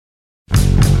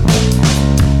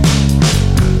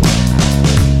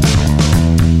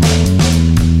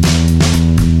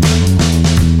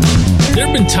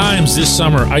times this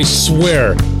summer, I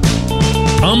swear,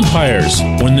 umpires,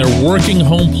 when they're working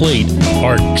home plate,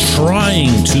 are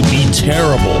trying to be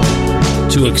terrible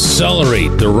to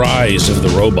accelerate the rise of the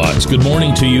robots. Good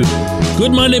morning to you.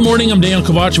 Good Monday morning. I'm Dan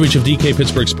Kovacevic of DK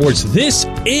Pittsburgh Sports. This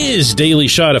is Daily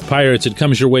Shot of Pirates. It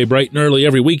comes your way bright and early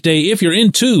every weekday if you're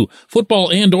into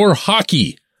football and or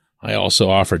hockey. I also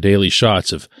offer daily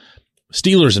shots of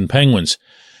Steelers and Penguins,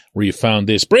 where you found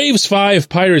this. Braves 5,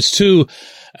 Pirates 2.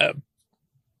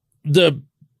 The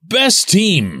best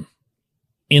team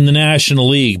in the National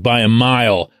League by a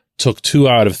mile took 2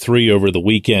 out of 3 over the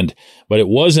weekend, but it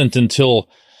wasn't until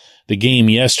the game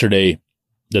yesterday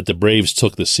that the Braves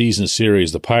took the season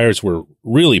series. The Pirates were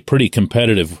really pretty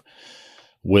competitive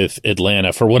with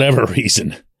Atlanta for whatever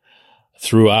reason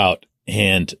throughout,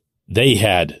 and they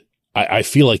had, I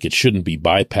feel like it shouldn't be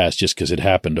bypassed just because it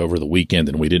happened over the weekend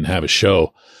and we didn't have a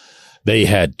show. They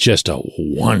had just a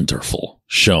wonderful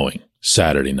showing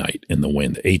Saturday night in the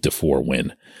win, the 8-4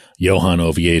 win. Johan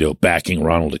Oviedo backing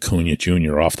Ronald Acuna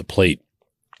Jr. off the plate.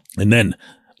 And then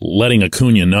letting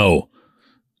Acuna know,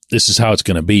 this is how it's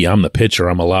going to be. I'm the pitcher.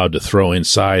 I'm allowed to throw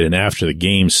inside. And after the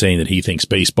game, saying that he thinks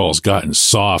baseball's gotten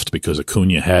soft because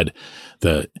Acuna had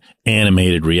the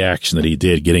animated reaction that he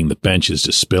did, getting the benches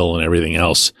to spill and everything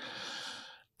else.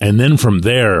 And then from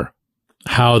there,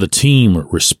 how the team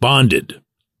responded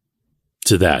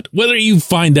to that. Whether you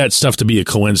find that stuff to be a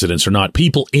coincidence or not,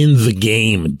 people in the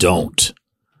game don't.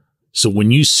 So when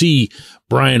you see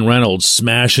Brian Reynolds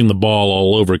smashing the ball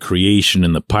all over creation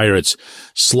and the Pirates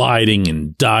sliding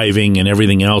and diving and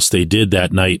everything else they did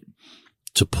that night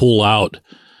to pull out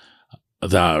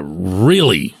the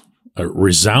really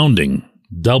resounding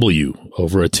W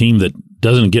over a team that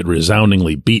doesn't get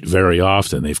resoundingly beat very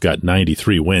often. They've got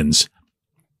 93 wins.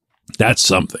 That's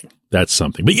something. That's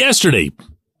something. But yesterday,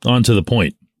 on to the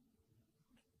point,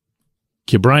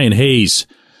 Ke'Bryan Hayes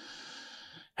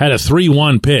had a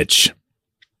 3-1 pitch,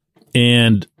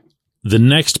 and the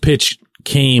next pitch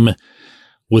came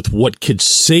with what could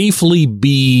safely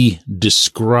be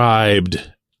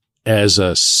described as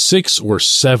a 6 or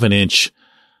 7 inch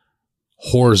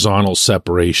horizontal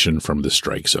separation from the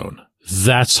strike zone.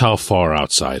 That's how far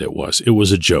outside it was. It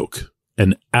was a joke,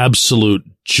 an absolute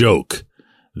joke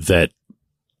that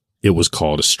it was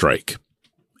called a strike.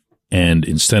 And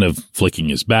instead of flicking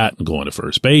his bat and going to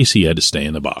first base, he had to stay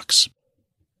in the box.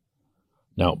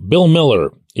 Now, Bill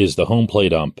Miller is the home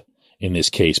plate ump in this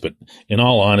case, but in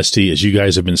all honesty, as you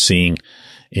guys have been seeing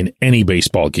in any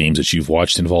baseball games that you've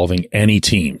watched involving any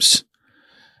teams,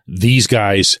 these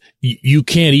guys, you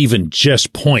can't even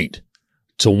just point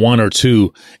to 1 or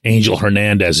 2 Angel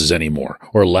Hernandez's anymore,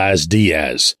 or Laz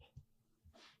Diaz,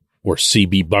 or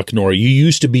C.B. Bucknor. You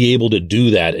used to be able to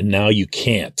do that, and now you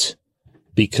can't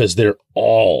because they're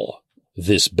all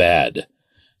this bad,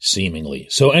 seemingly.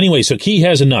 So anyway, so Key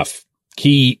has enough.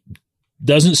 Key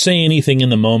doesn't say anything in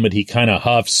the moment. He kind of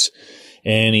huffs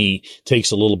and he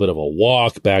takes a little bit of a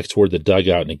walk back toward the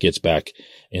dugout and it gets back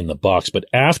in the box. But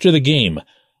after the game,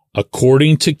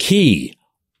 according to Key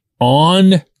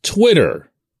on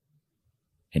Twitter,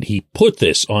 and he put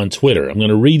this on Twitter, I'm going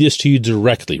to read this to you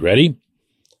directly. Ready?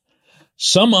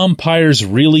 Some umpires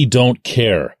really don't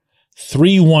care.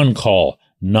 3-1 call,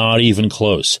 not even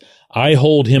close. I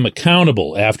hold him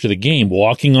accountable after the game,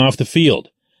 walking off the field.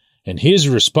 And his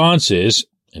response is,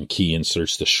 and Key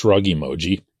inserts the shrug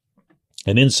emoji,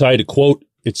 and inside a quote,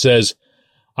 it says,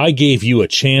 I gave you a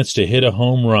chance to hit a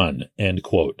home run, end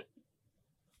quote.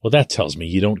 Well, that tells me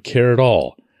you don't care at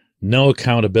all. No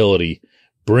accountability.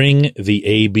 Bring the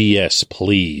ABS,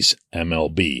 please,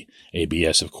 MLB.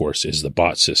 ABS, of course, is the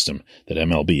bot system that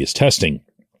MLB is testing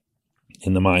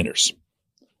in the minors.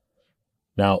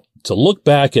 Now, to look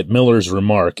back at Miller's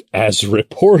remark as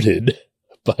reported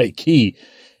by Key,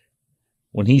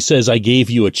 when he says, I gave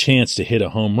you a chance to hit a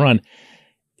home run,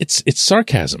 it's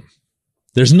sarcasm.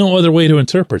 There's no other way to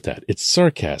interpret that. It's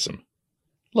sarcasm.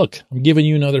 Look, I'm giving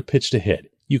you another pitch to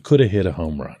hit. You could have hit a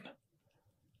home run.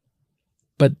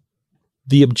 But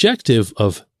the objective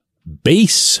of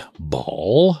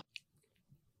baseball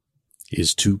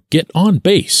is to get on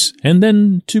base and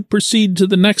then to proceed to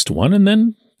the next one and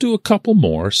then do a couple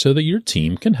more so that your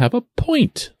team can have a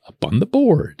point up on the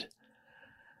board.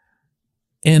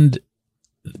 And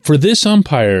for this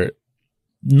umpire,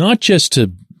 not just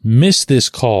to miss this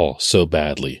call so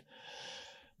badly,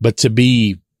 but to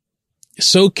be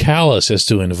so callous as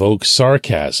to invoke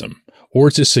sarcasm or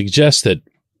to suggest that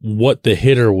what the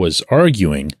hitter was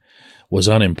arguing was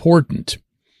unimportant.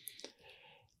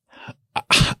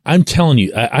 I'm telling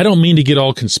you, I don't mean to get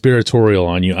all conspiratorial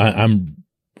on you. I'm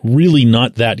really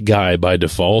not that guy by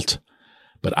default,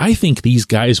 but I think these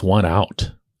guys want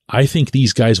out. I think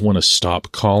these guys want to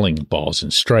stop calling balls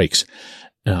and strikes.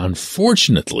 And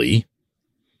unfortunately,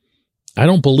 I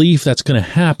don't believe that's going to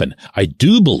happen. I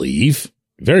do believe,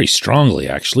 very strongly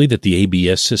actually, that the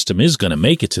ABS system is going to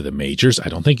make it to the majors. I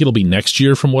don't think it'll be next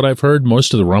year from what I've heard.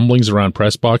 Most of the rumblings around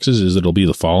press boxes is that it'll be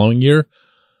the following year.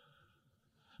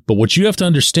 But what you have to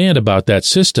understand about that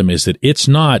system is that it's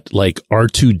not like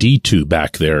R2-D2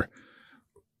 back there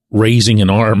raising an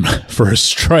arm for a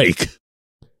strike.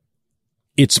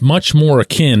 It's much more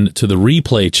akin to the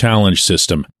replay challenge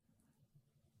system,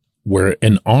 where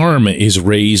an arm is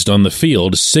raised on the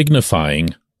field signifying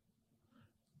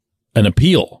an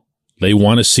appeal. They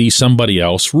want to see somebody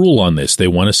else rule on this. They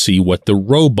want to see what the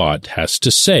robot has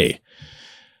to say.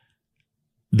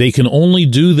 They can only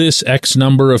do this X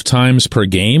number of times per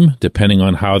game, depending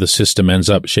on how the system ends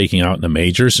up shaking out in the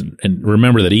majors. And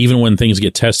remember that even when things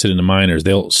get tested in the minors,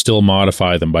 they'll still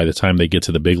modify them by the time they get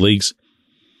to the big leagues.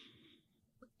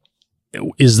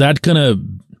 Is that going to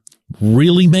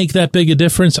really make that big a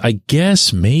difference? I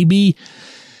guess maybe,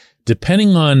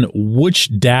 depending on which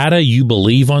data you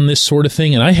believe on this sort of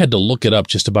thing. And I had to look it up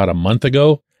just about a month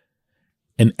ago.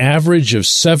 An average of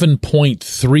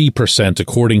 7.3%,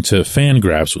 according to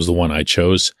Fangraphs, was the one I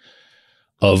chose,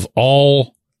 of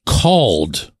all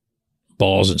called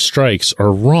balls and strikes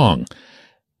are wrong.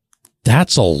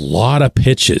 That's a lot of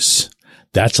pitches.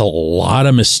 That's a lot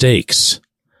of mistakes.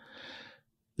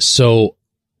 So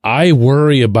I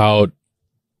worry about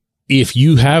if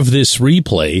you have this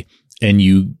replay and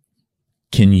you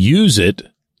can use it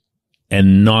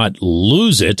and not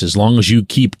lose it, as long as you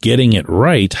keep getting it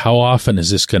right, how often is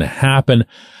this going to happen?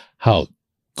 How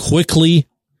quickly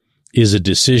is a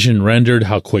decision rendered?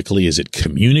 How quickly is it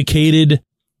communicated?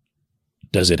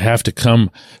 Does it have to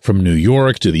come from New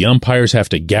York? Do the umpires have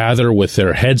to gather with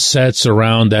their headsets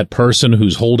around that person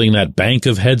who's holding that bank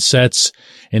of headsets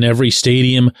in every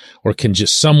stadium? Or can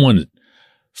just someone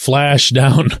flash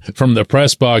down from the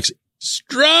press box,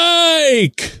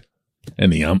 strike?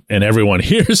 And and everyone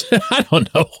hears. I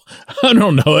don't know.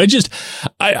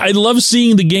 I love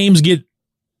seeing the games get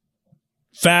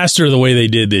faster the way they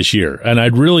did this year. And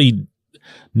I'd really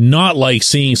not like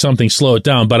seeing something slow it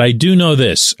down. But I do know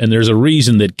this, and there's a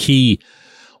reason that Key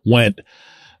went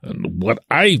what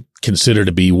I consider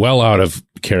to be well out of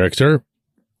character,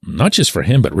 not just for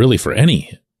him, but really for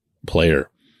any player,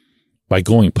 by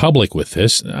going public with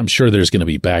this. I'm sure there's going to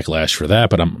be backlash for that,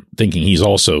 but I'm thinking he's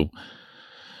also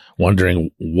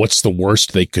wondering what's the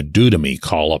worst they could do to me.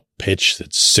 Call a pitch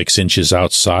that's 6 inches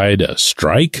outside a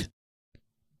strike?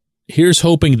 Here's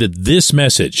hoping that this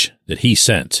message that he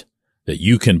sent, that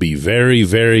you can be very,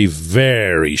 very,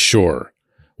 very sure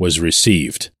was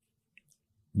received,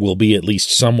 will be at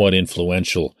least somewhat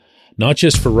influential, not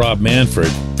just for Rob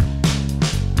Manfred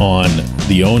on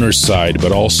the owner's side,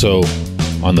 but also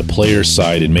on the player's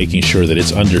side, in making sure that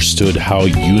it's understood how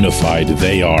unified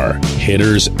they are,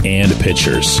 hitters and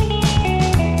pitchers,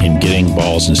 in getting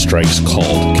balls and strikes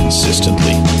called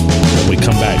consistently. When we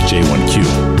come back, J1Q.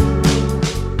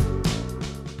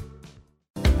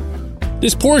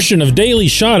 This portion of Daily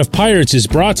Shot of Pirates is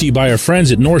brought to you by our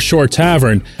friends at North Shore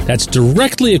Tavern, that's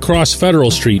directly across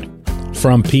Federal Street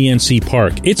from PNC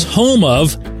Park. It's home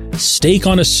of Steak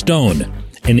on a Stone,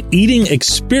 an eating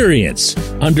experience,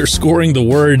 underscoring the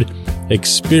word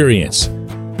experience.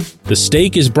 The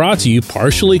steak is brought to you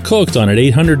partially cooked on an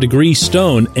 800-degree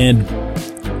stone, and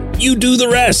you do the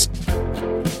rest.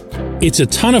 It's a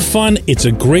ton of fun, it's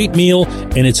a great meal,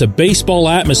 and it's a baseball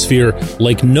atmosphere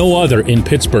like no other in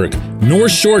Pittsburgh.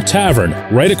 North Shore Tavern,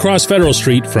 right across Federal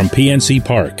Street from PNC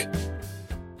Park.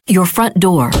 Your front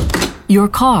door, your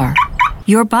car,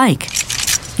 your bike,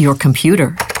 your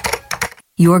computer,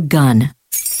 your gun.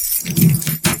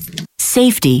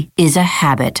 Safety is a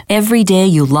habit. Every day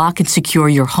you lock and secure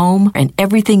your home and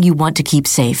everything you want to keep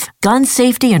safe. Gun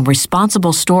safety and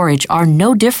responsible storage are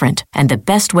no different, and the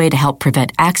best way to help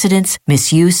prevent accidents,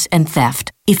 misuse, and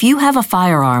theft. If you have a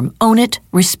firearm, own it,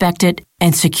 respect it,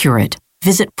 and secure it.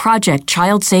 Visit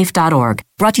ProjectChildSafe.org.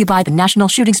 Brought to you by the National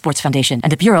Shooting Sports Foundation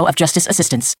and the Bureau of Justice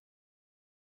Assistance.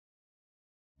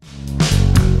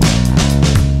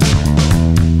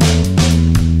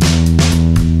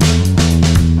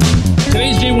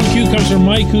 Today's J1Q comes from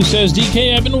Mike, who says,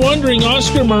 DK, I've been wondering,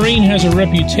 Oscar Marin has a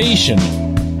reputation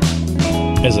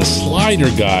as a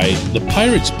slider guy. The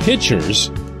Pirates pitchers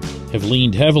have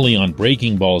leaned heavily on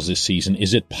breaking balls this season.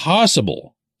 Is it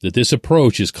possible that this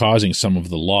approach is causing some of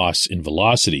the loss in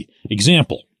velocity?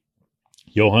 Example,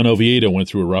 Johan Oviedo went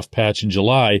through a rough patch in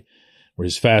July where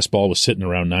his fastball was sitting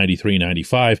around 93,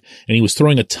 95, and he was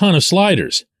throwing a ton of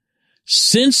sliders.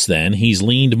 Since then, he's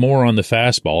leaned more on the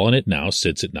fastball, and it now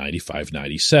sits at 95,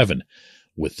 97.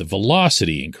 with the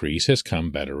velocity increase has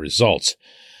come better results.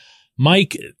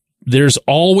 Mike, there's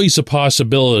always a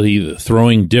possibility that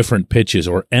throwing different pitches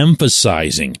or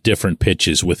emphasizing different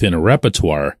pitches within a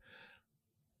repertoire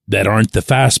that aren't the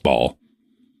fastball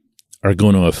are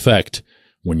going to affect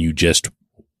when you just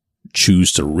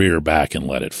choose to rear back and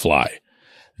let it fly.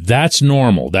 That's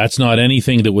normal. That's not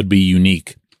anything that would be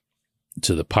unique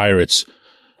to the Pirates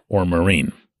or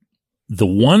Marine. The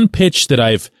one pitch that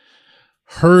I've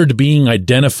heard being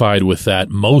identified with that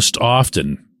most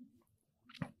often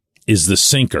is the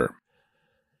sinker,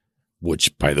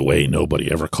 which, by the way,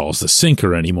 nobody ever calls the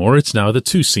sinker anymore. It's now the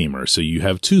two-seamer. So you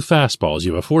have two fastballs.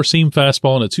 You have a four-seam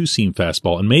fastball and a two-seam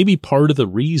fastball. And maybe part of the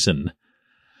reason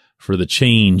for the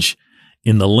change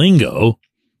in the lingo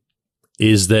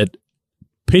is that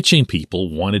pitching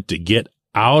people wanted to get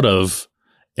out of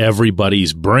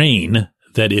everybody's brain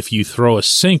that if you throw a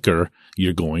sinker,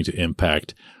 you're going to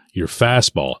impact your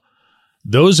fastball.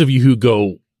 Those of you who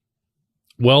go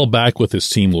well back with this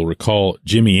team will recall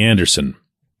Jimmy Anderson,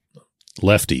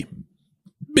 lefty,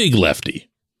 big lefty.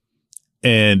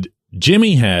 And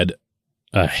Jimmy had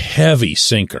a heavy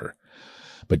sinker,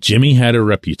 but Jimmy had a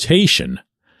reputation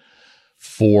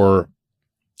for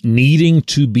needing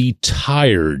to be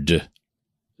tired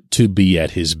to be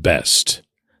at his best.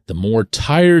 The more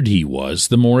tired he was,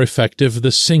 the more effective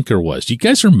the sinker was. Do you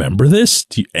guys remember this?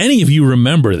 Do any of you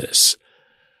remember this?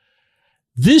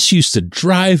 This used to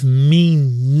drive me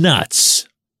nuts.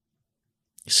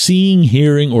 Seeing,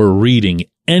 hearing, or reading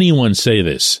anyone say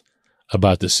this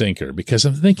about the sinker, because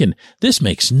I'm thinking, this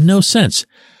makes no sense.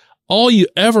 All you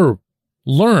ever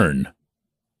learn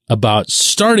about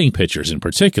starting pitchers in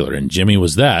particular, and Jimmy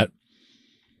was that,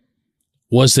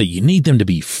 was that you need them to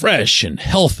be fresh and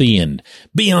healthy and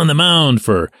be on the mound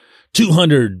for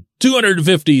 200,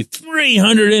 250,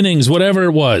 300 innings, whatever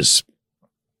it was.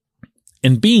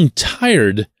 And being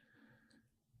tired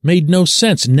made no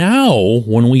sense. Now,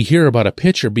 when we hear about a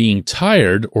pitcher being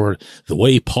tired, or the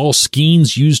way Paul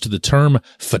Skeens used the term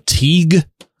fatigue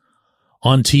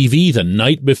on TV the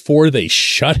night before they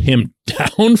shut him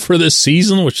down for the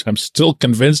season, which I'm still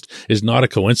convinced is not a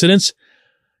coincidence,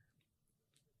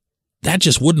 that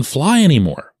just wouldn't fly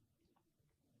anymore.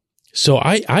 So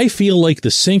I feel like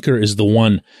the sinker is the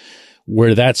one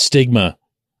where that stigma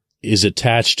is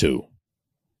attached to.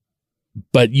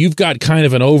 But you've got kind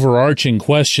of an overarching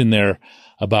question there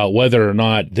about whether or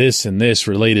not this and this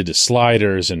related to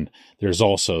sliders. And there's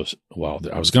also, well,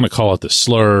 I was going to call it the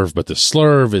slurve, but the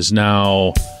slurve is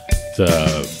now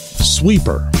the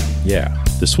sweeper. Yeah,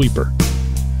 the sweeper.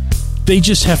 They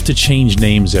just have to change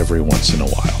names every once in a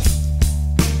while.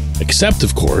 Except,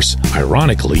 of course,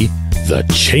 ironically, the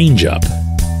change-up,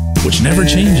 which never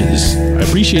changes. I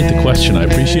appreciate the question. I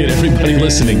appreciate everybody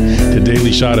listening to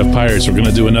Daily Shot of Pirates. We're going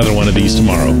to do another one of these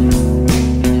tomorrow.